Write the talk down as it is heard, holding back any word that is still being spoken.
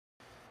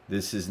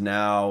This is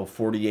now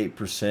 48%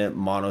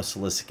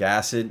 monosilicic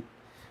acid.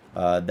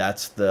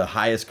 That's the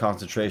highest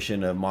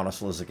concentration of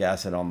monosilicic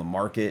acid on the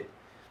market.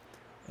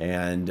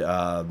 And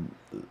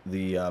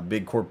the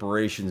big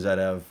corporations that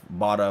have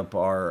bought up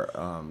our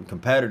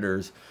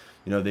competitors,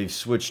 they've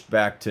switched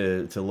back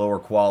to lower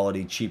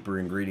quality, cheaper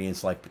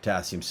ingredients like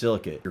potassium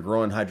silicate. If you're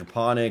growing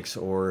hydroponics,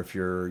 or if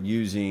you're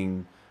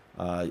using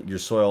your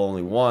soil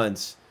only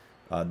once,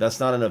 that's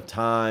not enough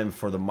time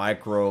for the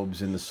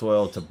microbes in the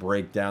soil to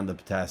break down the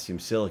potassium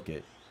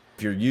silicate.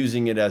 If you're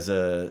using it as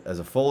a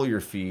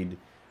foliar feed,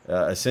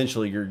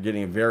 essentially you're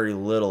getting very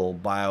little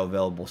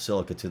bioavailable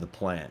silica to the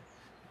plant.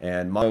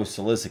 And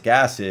monosilicic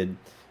acid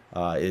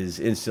is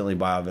instantly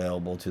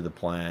bioavailable to the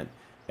plant,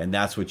 and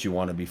that's what you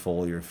want to be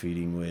foliar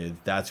feeding with.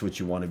 That's what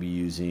you want to be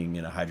using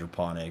in a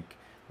hydroponic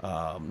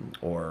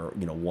or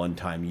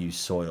one-time use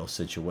soil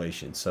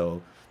situation.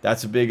 So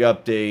that's a big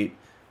update.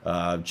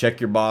 Check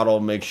your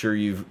bottle, make sure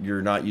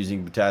you're not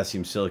using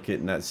potassium silicate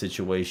in that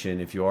situation.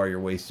 If you are,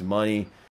 you're wasting money.